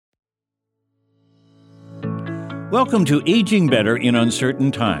Welcome to Aging Better in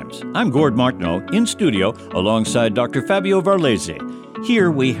Uncertain Times. I'm Gord Martineau, in studio alongside Dr. Fabio Varlese.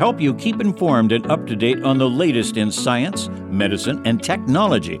 Here we help you keep informed and up to date on the latest in science, medicine, and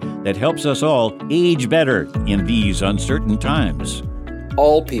technology that helps us all age better in these uncertain times.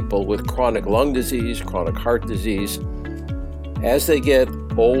 All people with chronic lung disease, chronic heart disease, as they get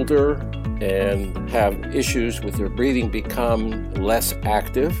older and have issues with their breathing, become less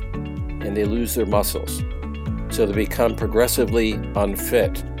active and they lose their muscles. So they become progressively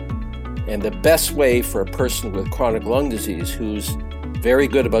unfit. And the best way for a person with chronic lung disease who's very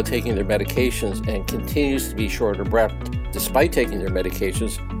good about taking their medications and continues to be short of breath despite taking their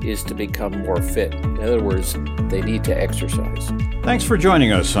medications is to become more fit. In other words, they need to exercise. Thanks for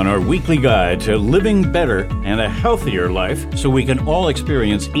joining us on our weekly guide to living better and a healthier life so we can all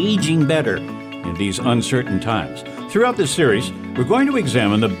experience aging better in these uncertain times. Throughout this series, we're going to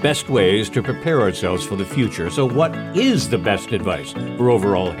examine the best ways to prepare ourselves for the future. So what is the best advice for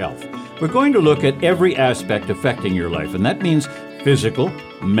overall health? We're going to look at every aspect affecting your life, and that means physical,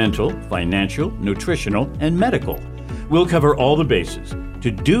 mental, financial, nutritional, and medical. We'll cover all the bases. To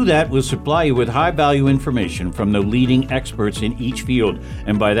do that, we'll supply you with high-value information from the leading experts in each field.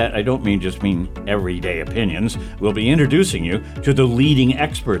 And by that, I don't mean everyday opinions. We'll be introducing you to the leading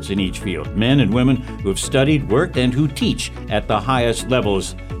experts in each field, men and women who have studied, worked, and who teach at the highest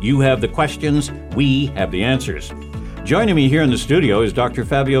levels. You have the questions, we have the answers. Joining me here in the studio is Dr.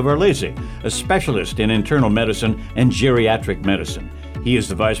 Fabio Varlese, a specialist in internal medicine and geriatric medicine. He is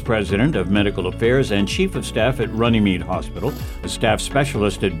the Vice President of Medical Affairs and Chief of Staff at Runnymede Hospital, a staff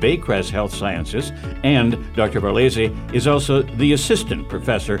specialist at Baycrest Health Sciences, and Dr. Varlese is also the Assistant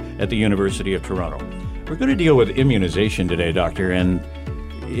Professor at the University of Toronto. We're going to deal with immunization today, Doctor, and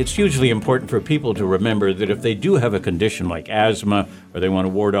it's hugely important for people to remember that if they do have a condition like asthma, or they want to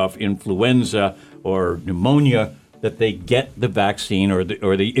ward off influenza or pneumonia, that they get the vaccine or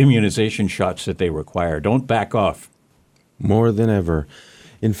the immunization shots that they require. Don't back off. More than ever.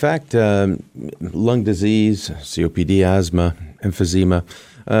 In fact, lung disease, COPD, asthma, emphysema,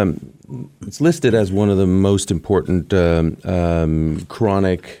 it's listed as one of the most important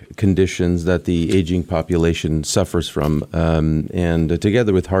chronic conditions that the aging population suffers from. And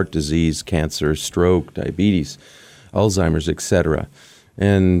together with heart disease, cancer, stroke, diabetes, Alzheimer's, etc.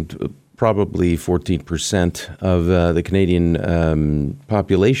 And probably 14% of the Canadian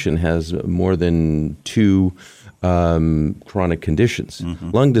population has more than two chronic conditions. Mm-hmm.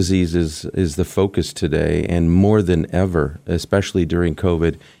 Lung disease is the focus today, and more than ever, especially during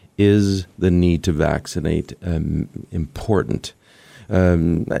COVID, is the need to vaccinate important.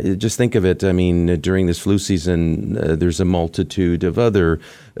 Just think of it, I mean, during this flu season, there's a multitude of other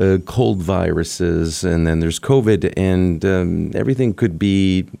cold viruses, and then there's COVID, and everything could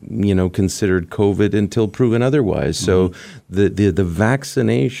be, considered COVID until proven otherwise. Mm-hmm. So the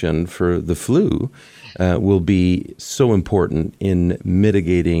vaccination for the flu will be so important in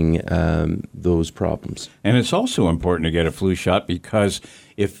mitigating those problems. And it's also important to get a flu shot because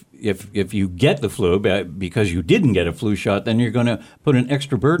if you get the flu because you didn't get a flu shot, then you're going to put an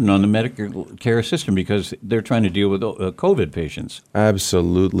extra burden on the medical care system because they're trying to deal with COVID patients.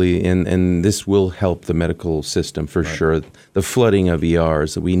 Absolutely, and this will help the medical system for sure. The flooding of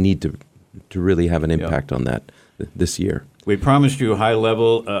ERs, we need to really have an impact on that this year. We promised you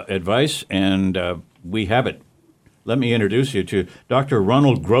high-level advice, and we have it. Let me introduce you to Dr.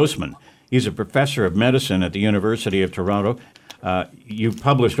 Ronald Grossman. He's a professor of medicine at the University of Toronto. You've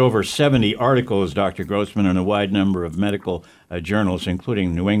published over 70 articles, Dr. Grossman, in a wide number of medical journals,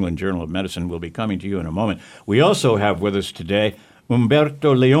 including New England Journal of Medicine. We'll be coming to you in a moment. We also have with us today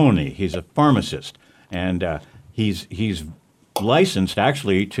Umberto Leone. He's a pharmacist, and he's licensed,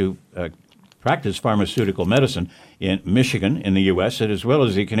 actually, to practice pharmaceutical medicine in Michigan in the U.S., as well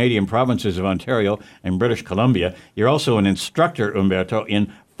as the Canadian provinces of Ontario and British Columbia. You're also an instructor, Umberto,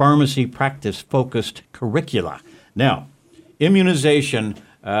 in pharmacy practice-focused curricula. Now, immunization,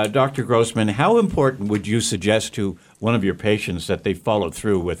 Dr. Grossman, how important would you suggest to one of your patients that they follow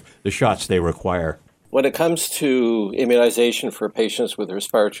through with the shots they require? When it comes to immunization for patients with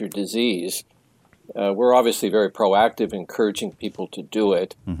respiratory disease, we're obviously very proactive, encouraging people to do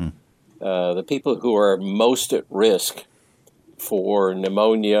it. Mm-hmm. The people who are most at risk for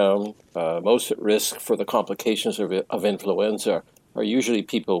pneumonia, most at risk for the complications of influenza are usually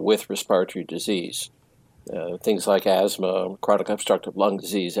people with respiratory disease. Things like asthma, chronic obstructive lung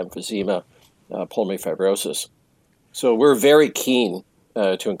disease, emphysema, pulmonary fibrosis. So we're very keen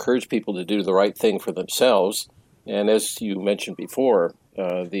to encourage people to do the right thing for themselves. And as you mentioned before,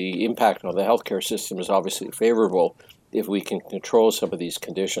 the impact on the healthcare system is obviously favorable if we can control some of these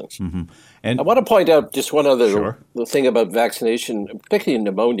conditions. And I want to point out just one other Sure. thing about vaccination, particularly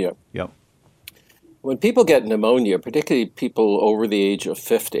pneumonia. Yep. When people get pneumonia, particularly people over the age of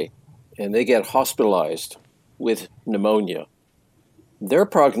 50, and they get hospitalized with pneumonia, their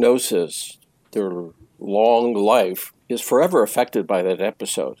prognosis, their long life, is forever affected by that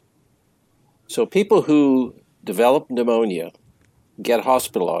episode. So people who develop pneumonia, get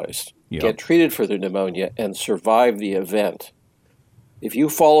hospitalized, Yep. get treated for their pneumonia, and survive the event, if you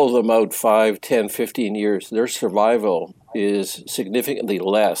follow them out 5, 10, 15 years, their survival is significantly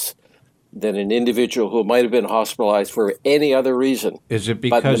less than an individual who might have been hospitalized for any other reason. Is it but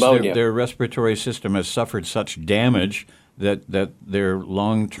because pneumonia. their respiratory system has suffered such damage that their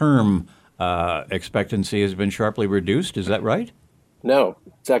long-term expectancy has been sharply reduced? Is that right? No,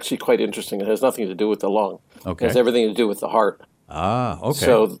 it's actually quite interesting. It has nothing to do with the lung. Okay. It has everything to do with the heart. Ah, okay.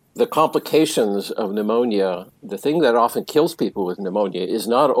 So the complications of pneumonia, the thing that often kills people with pneumonia is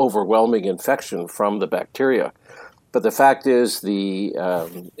not overwhelming infection from the bacteria. But the fact is the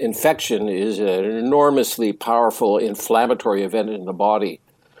infection is an enormously powerful inflammatory event in the body.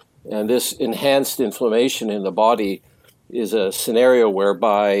 And this enhanced inflammation in the body is a scenario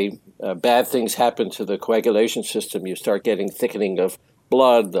whereby bad things happen to the coagulation system. You start getting thickening of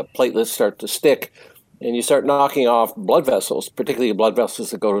blood, the platelets start to stick, and you start knocking off blood vessels, particularly blood vessels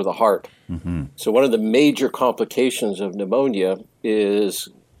that go to the heart. So one of the major complications of pneumonia is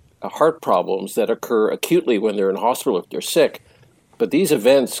heart problems that occur acutely when they're in hospital if they're sick. But these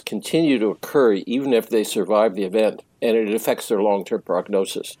events continue to occur even if they survive the event, and it affects their long-term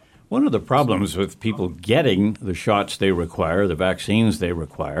prognosis. One of the problems with people getting the shots they require, the vaccines they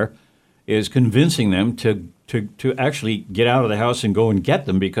require, is convincing them to actually get out of the house and go and get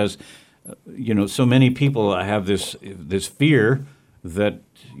them because, so many people have this fear that,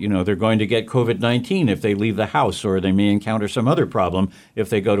 they're going to get COVID-19 if they leave the house, or they may encounter some other problem if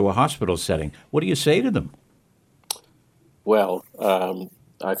they go to a hospital setting. What do you say to them? Well,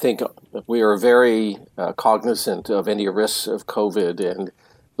 I think we are very cognizant of any risks of COVID, and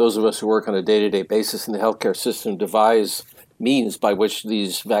those of us who work on a day-to-day basis in the healthcare system devise means by which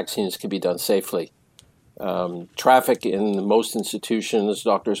these vaccines can be done safely. Traffic in most institutions,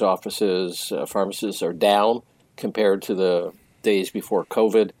 doctors' offices, pharmacists are down compared to the days before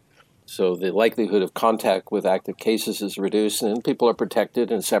COVID. So the likelihood of contact with active cases is reduced, and people are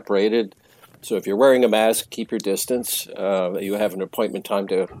protected and separated. So if you're wearing a mask, keep your distance. You have an appointment time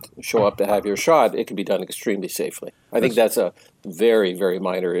to show up to have your shot. It can be done extremely safely. I think that's a very, very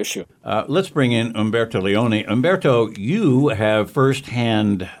minor issue. Let's bring in Umberto Leone. Umberto, you have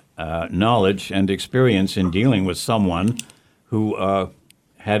firsthand knowledge and experience in dealing with someone who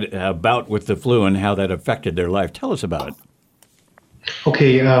had a bout with the flu and how that affected their life. Tell us about it.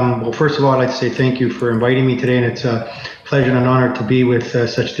 Okay. Well, first of all, I'd like to say thank you for inviting me today, and it's a pleasure and an honor to be with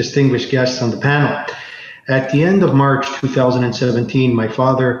such distinguished guests on the panel. At the end of March 2017, my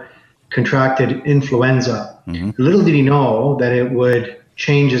father contracted influenza. Little did he know that it would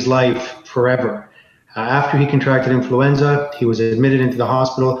change his life forever. After he contracted influenza, he was admitted into the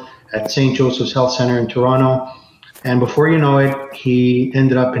hospital at St. Joseph's Health Center in Toronto. And before you know it, he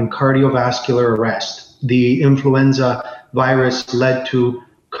ended up in cardiovascular arrest. The influenza virus led to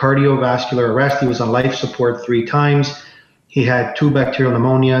cardiovascular arrest. He was on life support 3 times. He had 2 bacterial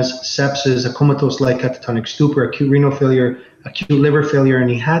pneumonias, sepsis, a comatose-like catatonic stupor, acute renal failure, acute liver failure, and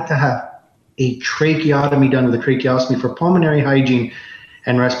he had to have a tracheotomy done with a tracheostomy for pulmonary hygiene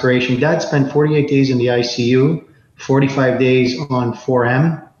and respiration. Dad spent 48 days in the ICU, 45 days on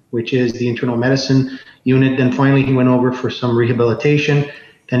 4M, which is the internal medicine unit. Then finally he went over for some rehabilitation.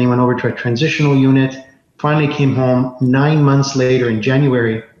 Then he went over to a transitional unit. Finally came home 9 months later in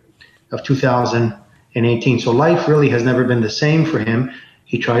January of 2018. So life really has never been the same for him.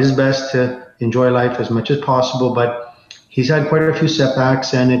 He tries his best to enjoy life as much as possible, but he's had quite a few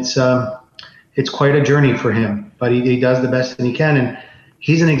setbacks, and it's quite a journey for him. But he does the best that he can, and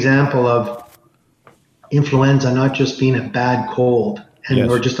he's an example of influenza not just being a bad cold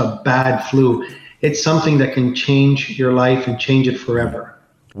or just a bad flu. It's something that can change your life and change it forever.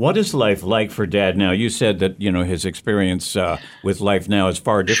 What is life like for Dad now? You said that, his experience with life now is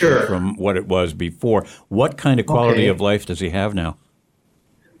far different from what it was before. What kind of quality of life does he have now?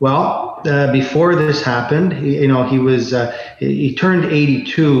 Well, before this happened, he turned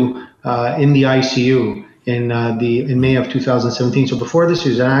 82 in the ICU in May of 2017. So before this,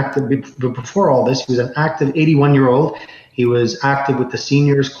 he was before all this, he was an active 81-year-old. He was active with the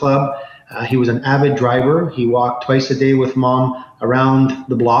Seniors Club. He was an avid driver. He walked twice a day with Mom around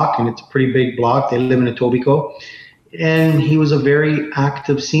the block, and it's a pretty big block. They live in Etobicoke. And he was a very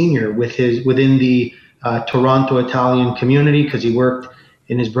active senior within the Toronto Italian community because he worked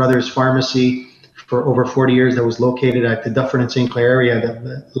in his brother's pharmacy for over 40 years that was located at the Dufferin and St. Clair area,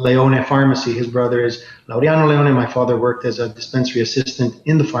 the Leone Pharmacy. His brother is Laureano Leone. My father worked as a dispensary assistant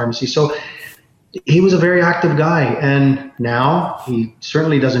in the pharmacy. So he was a very active guy, and now he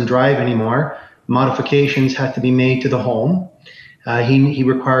certainly doesn't drive anymore. Modifications had to be made to the home. He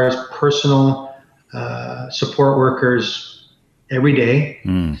requires personal support workers every day.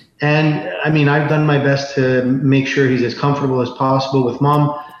 And I mean, I've done my best to make sure he's as comfortable as possible with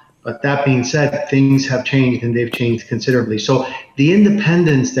mom. But that being said, things have changed, and they've changed considerably. So the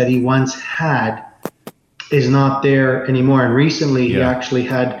independence that he once had is not there anymore. And recently he actually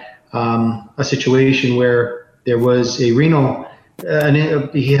had a situation where there was a renal,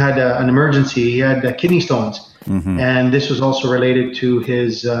 he had an emergency. He had kidney stones. And this was also related to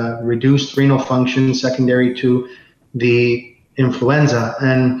his reduced renal function secondary to the influenza.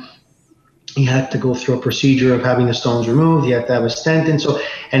 And he had to go through a procedure of having the stones removed. He had to have a stent in.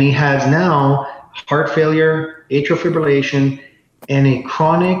 And he has now heart failure, atrial fibrillation, and a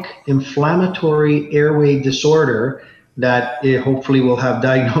chronic inflammatory airway disorder that hopefully will have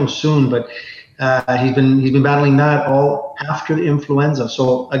diagnosed soon. But he's been battling that all after the influenza.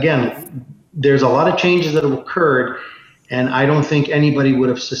 So again, there's a lot of changes that have occurred, and I don't think anybody would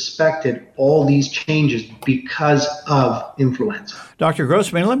have suspected all these changes because of influenza. Dr.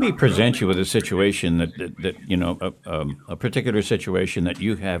 Grossman, let me present you with a situation that you know, a particular situation that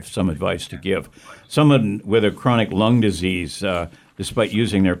you have some advice to give. Someone with a chronic lung disease, despite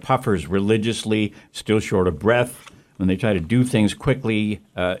using their puffers religiously, still short of breath. When they try to do things quickly,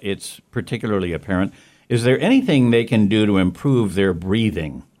 it's particularly apparent. Is there anything they can do to improve their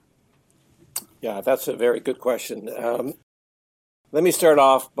breathing? Yeah, that's a very good question. Let me start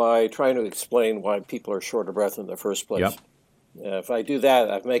off by trying to explain why people are short of breath in the first place. If I do that,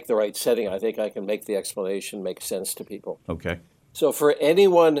 I make the right setting, I think I can make the explanation make sense to people. Okay. So for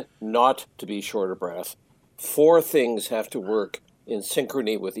anyone not to be short of breath, 4 things have to work in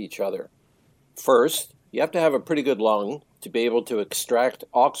synchrony with each other. First, you have to have a pretty good lung to be able to extract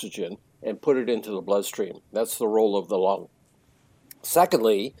oxygen and put it into the bloodstream. That's the role of the lung.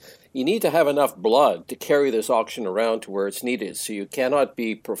 Secondly, you need to have enough blood to carry this oxygen around to where it's needed, so you cannot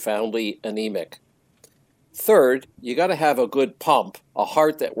be profoundly anemic. Third, you got to have a good pump, a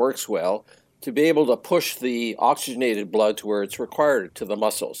heart that works well, to be able to push the oxygenated blood to where it's required, to the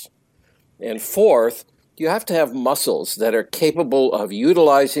muscles. And fourth, you have to have muscles that are capable of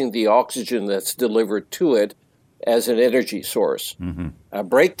utilizing the oxygen that's delivered to it as an energy source. A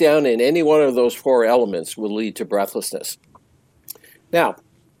breakdown in any one of those 4 elements will lead to breathlessness. Now,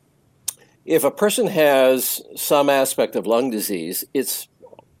 if a person has some aspect of lung disease, it's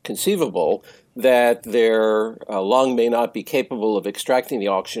conceivable that their lung may not be capable of extracting the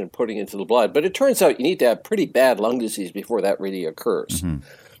oxygen and putting it into the blood. But it turns out you need to have pretty bad lung disease before that really occurs.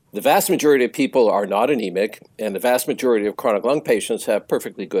 The vast majority of people are not anemic, and the vast majority of chronic lung patients have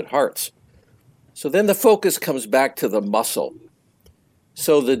perfectly good hearts. So then the focus comes back to the muscle.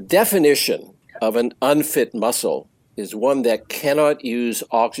 So the definition of an unfit muscle is one that cannot use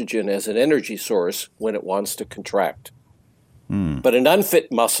oxygen as an energy source when it wants to contract. But an unfit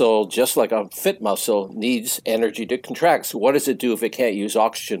muscle, just like a fit muscle, needs energy to contract. So what does it do if it can't use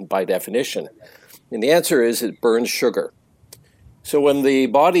oxygen by definition? And the answer is it burns sugar. So when the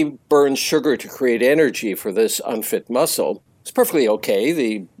body burns sugar to create energy for this unfit muscle, it's perfectly okay.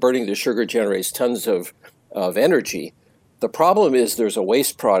 The burning the sugar generates tons of energy. The problem is there's a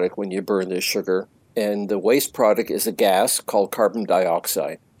waste product when you burn this sugar, and the waste product is a gas called carbon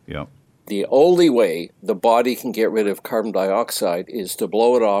dioxide. The only way the body can get rid of carbon dioxide is to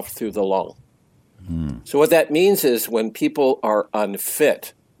blow it off through the lung. So what that means is when people are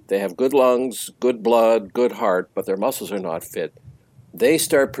unfit, they have good lungs, good blood, good heart, but their muscles are not fit, they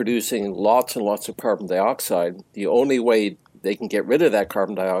start producing lots and lots of carbon dioxide. The only way they can get rid of that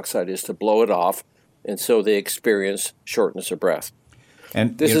carbon dioxide is to blow it off, and so they experience shortness of breath.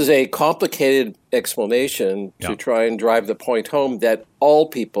 And this is a complicated explanation to try and drive the point home that all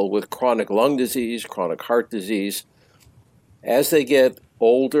people with chronic lung disease, chronic heart disease, as they get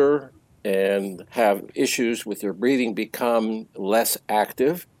older and have issues with their breathing, become less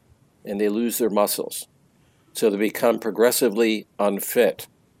active and they lose their muscles. So they become progressively unfit.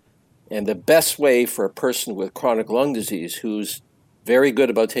 And the best way for a person with chronic lung disease who's very good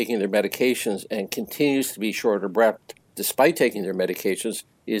about taking their medications and continues to be short of breath despite taking their medications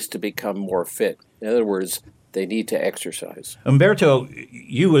is to become more fit. In other words, they need to exercise. Umberto,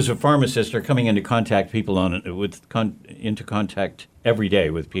 you as a pharmacist are coming into contact into contact every day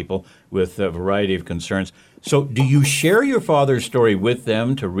with people with a variety of concerns. So do you share your father's story with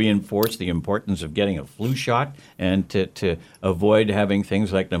them to reinforce the importance of getting a flu shot and to avoid having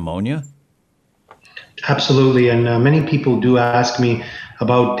things like pneumonia? Absolutely. And many people do ask me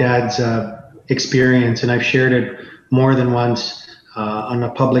about Dad's experience, and I've shared it more than once on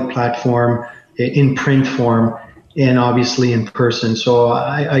a public platform, in print form, and obviously in person. So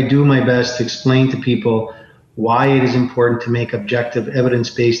I do my best to explain to people why it is important to make objective,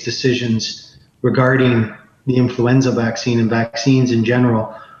 evidence-based decisions regarding the influenza vaccine and vaccines in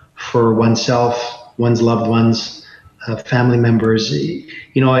general for oneself, one's loved ones, family members.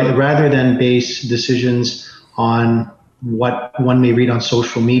 Rather than base decisions on what one may read on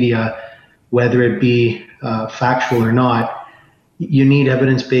social media, whether it be factual or not, you need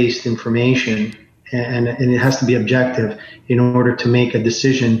evidence-based information, and it has to be objective in order to make a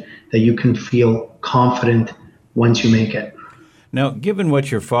decision that you can feel confident once you make it. Now, given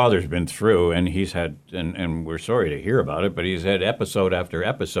what your father's been through, and he's had, and we're sorry to hear about it, but he's had episode after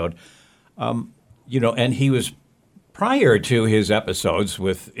episode, and he was, prior to his episodes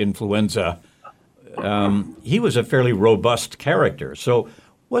with influenza, he was a fairly robust character. So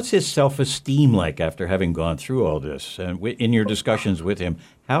what's his self-esteem like after having gone through all this? And in your discussions with him,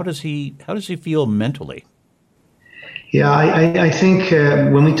 how does he feel mentally? Yeah, I think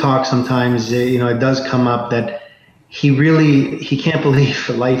when we talk sometimes, it does come up that he can't believe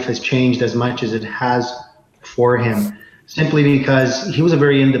life has changed as much as it has for him, simply because he was a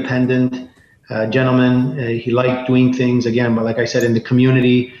very independent gentleman. He liked doing things, again, but like I said, in the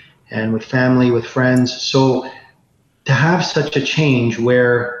community and with family, with friends. So to have such a change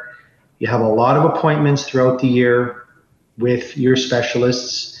where you have a lot of appointments throughout the year with your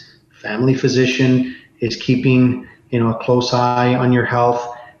specialists, family physician is keeping a close eye on your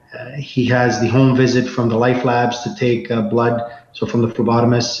health. He has the home visit from the Life Labs to take blood, so from the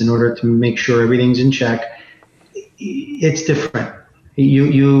phlebotomists, in order to make sure everything's in check. It's different.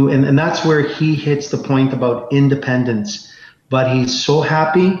 And that's where he hits the point about independence. But he's so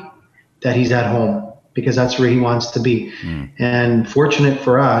happy that he's at home, because that's where he wants to be. And fortunate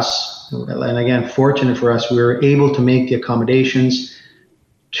for us, we were able to make the accommodations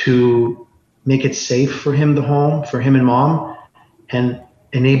to make it safe for him, for him and Mom, and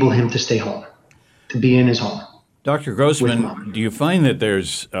enable him to stay home, to be in his home. Dr. Grossman, do you find that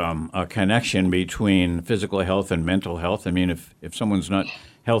there's a connection between physical health and mental health? I mean, if someone's not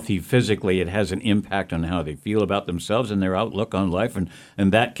healthy physically, it has an impact on how they feel about themselves and their outlook on life,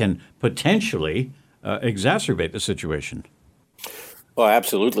 and that can potentially exacerbate the situation. Well,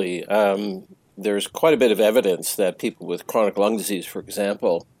 absolutely. There's quite a bit of evidence that people with chronic lung disease, for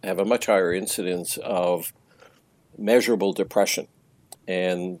example, have a much higher incidence of measurable depression.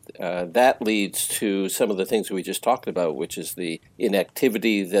 And that leads to some of the things we just talked about, which is the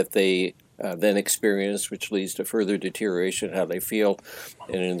inactivity that they then experience, which leads to further deterioration in how they feel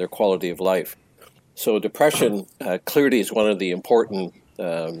and in their quality of life. So depression clearly is one of the important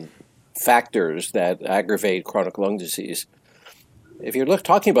factors that aggravate chronic lung disease. If you're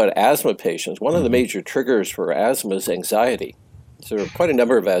talking about asthma patients, one of the major triggers for asthma is anxiety. So there are quite a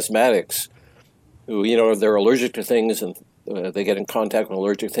number of asthmatics who, they're allergic to things, and they get in contact with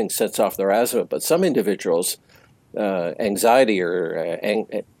allergic things, sets off their asthma. But some individuals, anxiety or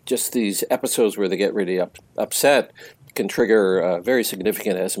just these episodes where they get really upset can trigger very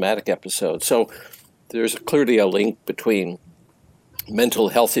significant asthmatic episodes. So there's clearly a link between mental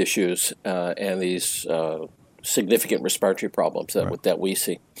health issues and these significant respiratory problems that we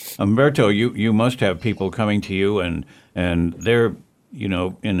see. Umberto, you must have people coming to you and they're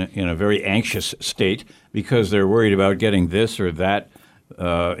in a very anxious state because they're worried about getting this or that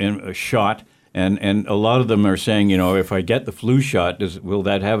in a shot, and a lot of them are saying, if I get the flu shot, will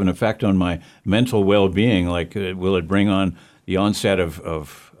that have an effect on my mental well-being? Like, will it bring on the onset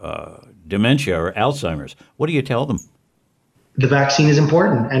of dementia or Alzheimer's? What do you tell them? The vaccine is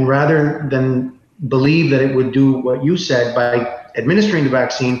important, and rather than believe that it would do what you said by administering the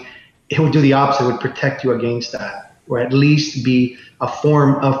vaccine, it would do the opposite. It would protect you against that, or at least be a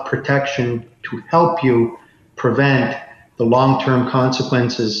form of protection to help you prevent the long-term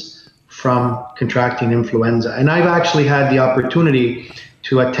consequences from contracting influenza. And I've actually had the opportunity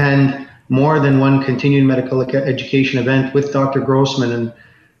to attend more than one continuing medical education event with Dr. Grossman, and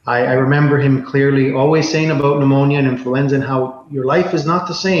I remember him clearly always saying about pneumonia and influenza and how your life is not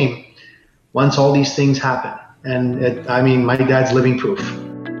the same once all these things happen. And my dad's living proof.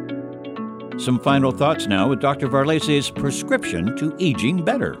 Some final thoughts now with Dr. Varley's prescription to aging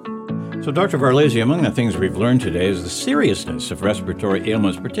better. So, Dr. Varlese, among the things we've learned today is the seriousness of respiratory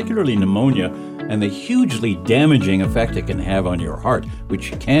ailments, particularly pneumonia, and the hugely damaging effect it can have on your heart,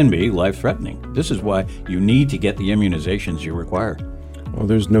 which can be life-threatening. This is why you need to get the immunizations you require. Well,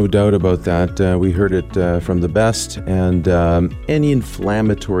 there's no doubt about that. We heard it from the best, and any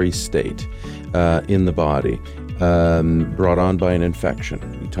inflammatory state in the body brought on by an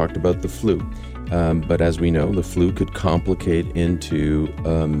infection. We talked about the flu, but as we know, the flu could complicate into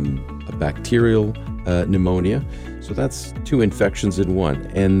a bacterial pneumonia. So that's two infections in one.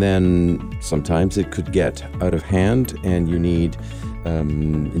 And then sometimes it could get out of hand, and you need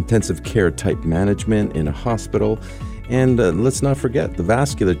intensive care type management in a hospital. And let's not forget, the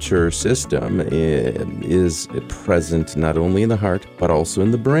vasculature system is present not only in the heart, but also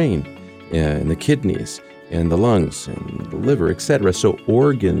in the brain, in the kidneys, in the lungs, and the liver, etc. So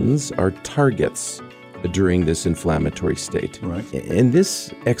organs are targets during this inflammatory state. Right. And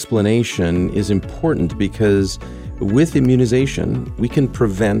this explanation is important because with immunization, we can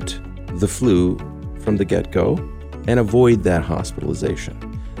prevent the flu from the get-go and avoid that hospitalization.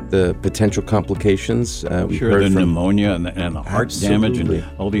 The potential complications we've heard from pneumonia and the heart damage, and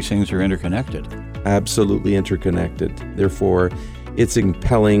all these things are interconnected. Absolutely interconnected. Therefore, it's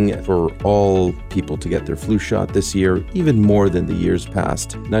compelling for all people to get their flu shot this year, even more than the years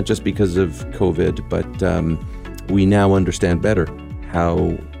past, not just because of COVID, but we now understand better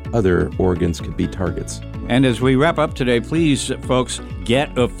how other organs could be targets. And as we wrap up today, please, folks,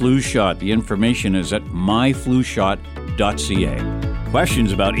 get a flu shot. The information is at myflushot.ca.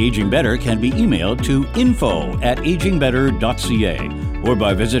 Questions about Aging Better can be emailed to info@agingbetter.ca or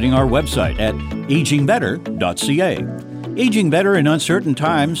by visiting our website at agingbetter.ca. Aging Better in Uncertain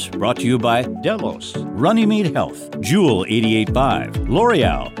Times, brought to you by Delos, Runnymede Health, Jewel 88.5,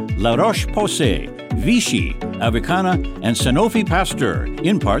 L'Oreal, La Roche-Posay, Vichy, Avicana, and Sanofi Pasteur,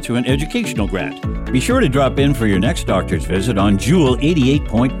 in part through an educational grant. Be sure to drop in for your next doctor's visit on Jewel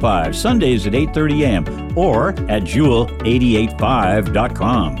 88.5, Sundays at 8:30 a.m. or at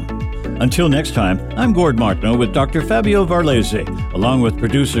jewel885.com. Until next time, I'm Gord Martineau with Dr. Fabio Varlese, along with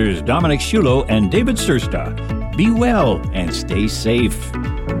producers Dominic Shulo and David Sursta. Be well and stay safe.